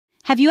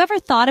Have you ever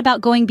thought about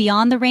going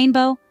beyond the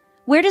rainbow?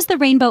 Where does the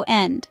rainbow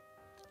end?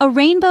 A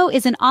rainbow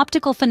is an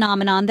optical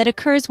phenomenon that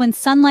occurs when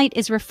sunlight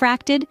is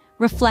refracted,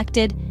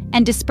 reflected,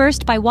 and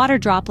dispersed by water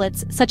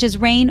droplets such as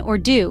rain or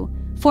dew,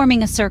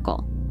 forming a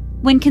circle.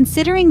 When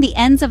considering the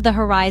ends of the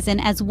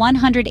horizon as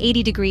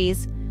 180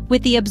 degrees,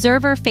 with the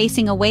observer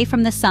facing away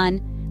from the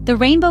sun, the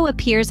rainbow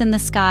appears in the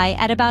sky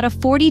at about a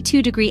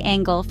 42-degree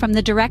angle from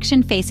the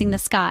direction facing the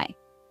sky.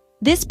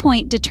 This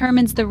point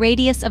determines the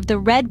radius of the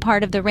red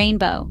part of the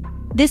rainbow.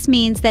 This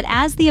means that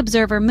as the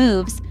observer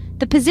moves,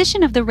 the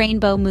position of the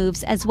rainbow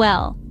moves as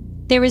well.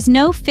 There is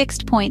no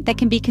fixed point that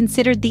can be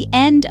considered the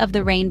end of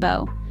the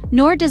rainbow,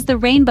 nor does the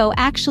rainbow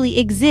actually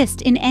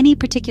exist in any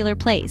particular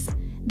place.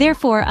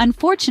 Therefore,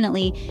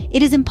 unfortunately,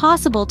 it is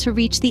impossible to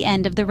reach the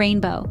end of the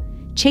rainbow.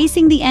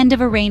 Chasing the end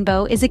of a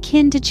rainbow is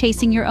akin to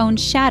chasing your own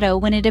shadow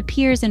when it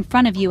appears in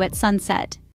front of you at sunset.